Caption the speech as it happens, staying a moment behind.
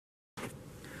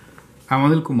I'm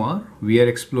Anil Kumar. We are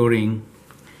exploring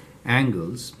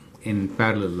angles in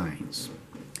parallel lines.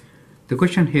 The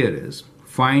question here is,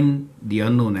 find the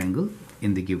unknown angle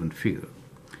in the given figure.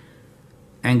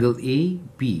 Angle A,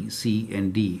 B, C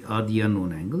and D are the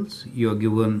unknown angles. You are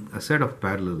given a set of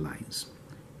parallel lines.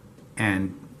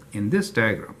 And in this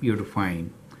diagram, you have to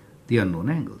find the unknown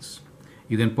angles.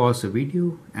 You can pause the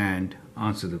video and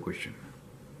answer the question.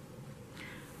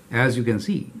 As you can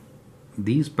see,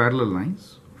 these parallel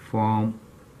lines form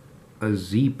a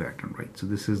Z pattern, right? So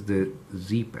this is the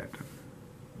Z pattern.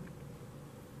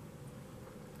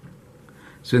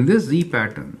 So in this Z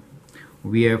pattern,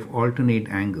 we have alternate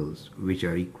angles which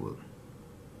are equal.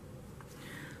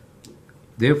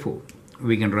 Therefore,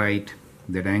 we can write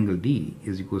that angle D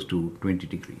is equals to 20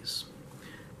 degrees.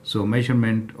 So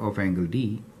measurement of angle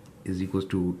D is equals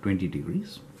to 20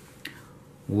 degrees,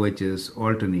 which is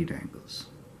alternate angles.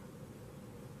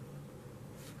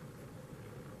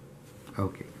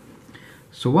 Okay.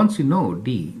 So once you know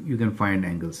D, you can find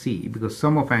angle C, because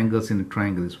sum of angles in a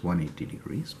triangle is 180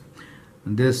 degrees.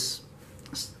 And this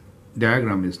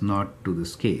diagram is not to the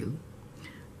scale.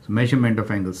 So measurement of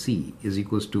angle C is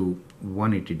equals to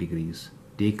 180 degrees,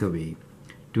 take away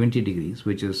 20 degrees,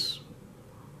 which is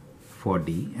for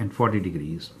D, and 40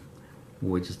 degrees,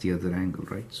 which is the other angle,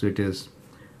 right? So it is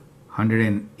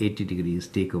 180 degrees,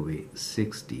 take away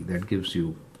 60. That gives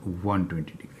you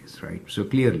 120 degrees, right? So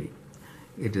clearly,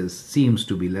 it seems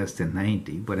to be less than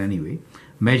 90, but anyway,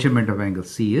 measurement of angle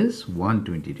C is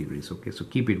 120 degrees. Okay, so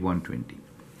keep it 120.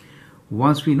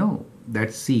 Once we know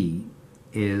that C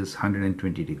is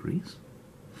 120 degrees,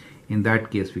 in that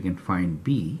case we can find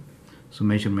B. So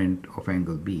measurement of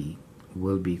angle B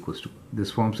will be equals to,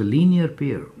 this forms a linear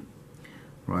pair,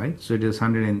 right? So it is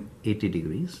 180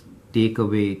 degrees, take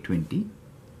away 20,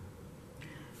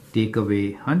 take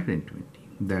away 120.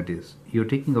 That is, you're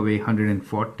taking away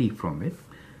 140 from it,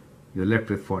 you're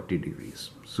left with 40 degrees.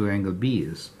 So angle B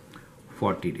is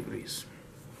 40 degrees.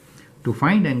 To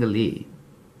find angle A,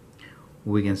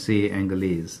 we can say angle A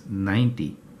is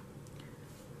 90,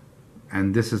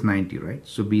 and this is 90, right?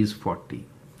 So B is 40.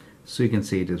 So you can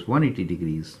say it is 180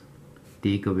 degrees,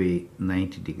 take away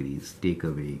 90 degrees, take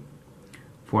away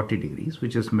 40 degrees,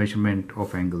 which is measurement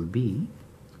of angle B.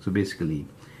 So basically,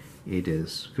 it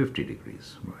is 50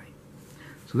 degrees, right?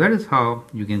 So that is how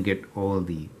you can get all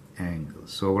the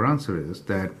angles. So our answer is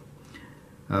that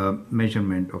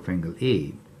measurement of angle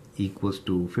A equals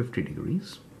to 50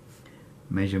 degrees,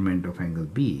 measurement of angle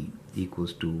B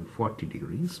equals to 40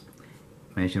 degrees,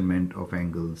 measurement of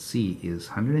angle C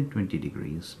is 120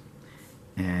 degrees,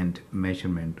 and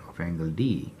measurement of angle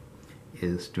D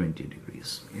is 20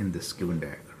 degrees in this given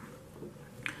diagram.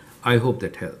 I hope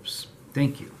that helps.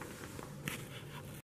 Thank you.